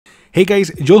Hey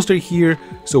guys, Joelster here.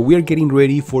 So we are getting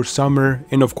ready for summer,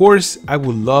 and of course I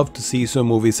would love to see some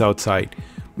movies outside.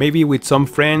 Maybe with some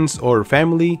friends or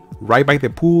family, right by the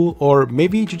pool, or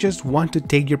maybe you just want to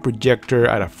take your projector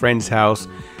at a friend's house.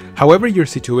 However your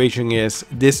situation is,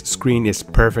 this screen is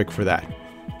perfect for that.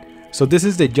 So this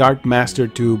is the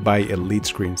YardMaster 2 by Elite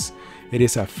Screens. It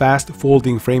is a fast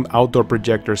folding frame outdoor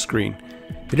projector screen.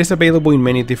 It is available in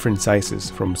many different sizes,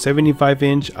 from 75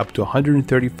 inch up to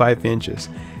 135 inches.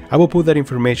 I will put that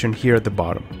information here at the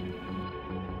bottom.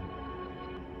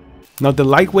 Now the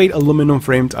lightweight aluminum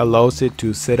frame allows it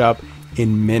to set up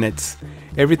in minutes.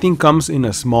 Everything comes in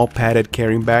a small padded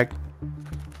carrying bag.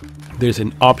 There's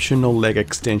an optional leg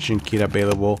extension kit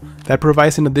available that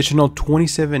provides an additional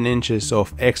 27 inches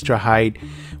of extra height,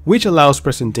 which allows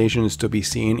presentations to be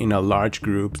seen in a large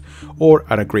group or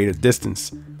at a greater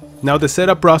distance. Now the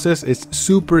setup process is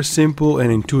super simple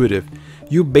and intuitive.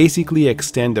 You basically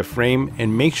extend the frame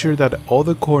and make sure that all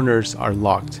the corners are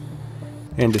locked.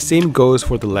 And the same goes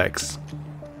for the legs.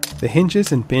 The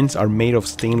hinges and pins are made of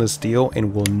stainless steel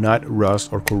and will not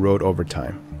rust or corrode over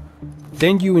time.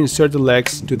 Then you insert the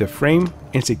legs to the frame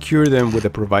and secure them with the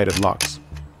provided locks.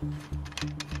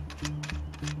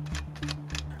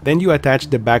 Then you attach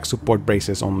the back support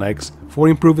braces on legs for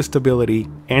improved stability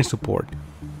and support.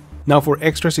 Now for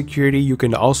extra security, you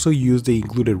can also use the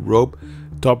included rope,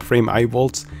 top frame eye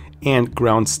bolts, and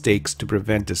ground stakes to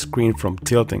prevent the screen from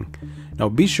tilting. Now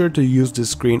be sure to use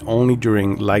this screen only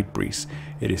during light breeze.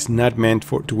 It is not meant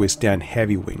to withstand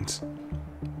heavy winds.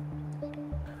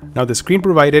 Now the screen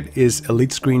provided is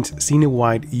Elite Screens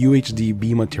Cine-Wide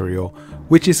UHD material,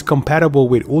 which is compatible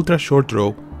with ultra short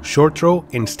throw,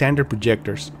 and standard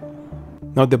projectors.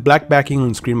 Now the black backing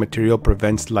on screen material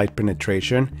prevents light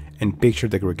penetration and picture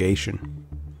degradation.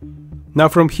 Now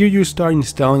from here you start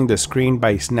installing the screen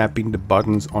by snapping the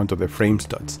buttons onto the frame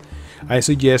studs. I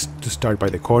suggest to start by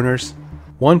the corners.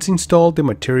 Once installed, the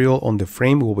material on the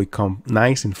frame will become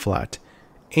nice and flat,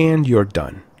 and you're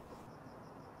done.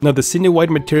 Now the Cine-Wide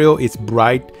material is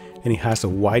bright and it has a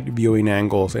wide viewing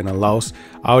angles and allows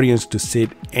audience to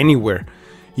sit anywhere.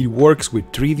 It works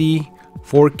with 3D,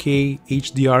 4K,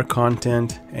 HDR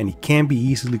content, and it can be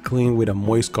easily cleaned with a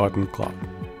moist cotton cloth.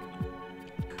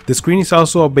 The screen is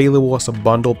also available as a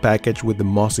bundle package with the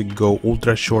MosicGo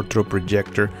Ultra Short Throw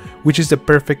Projector, which is the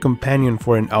perfect companion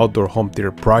for an outdoor home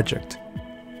theater project.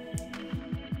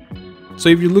 So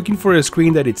if you're looking for a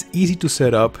screen that it's easy to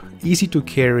set up, easy to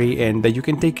carry, and that you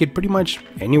can take it pretty much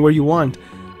anywhere you want,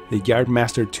 the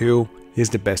YardMaster 2 is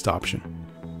the best option.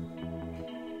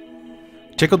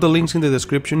 Check out the links in the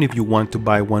description if you want to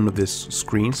buy one of these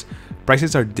screens.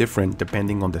 Prices are different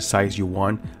depending on the size you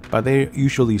want, but they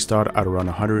usually start at around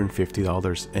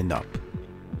 $150 and up.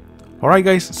 Alright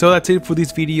guys, so that's it for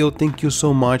this video. Thank you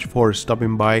so much for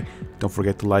stopping by. Don't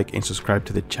forget to like and subscribe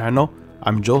to the channel.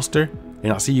 I'm Joelster,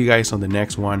 and I'll see you guys on the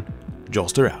next one.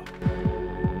 Joelster out.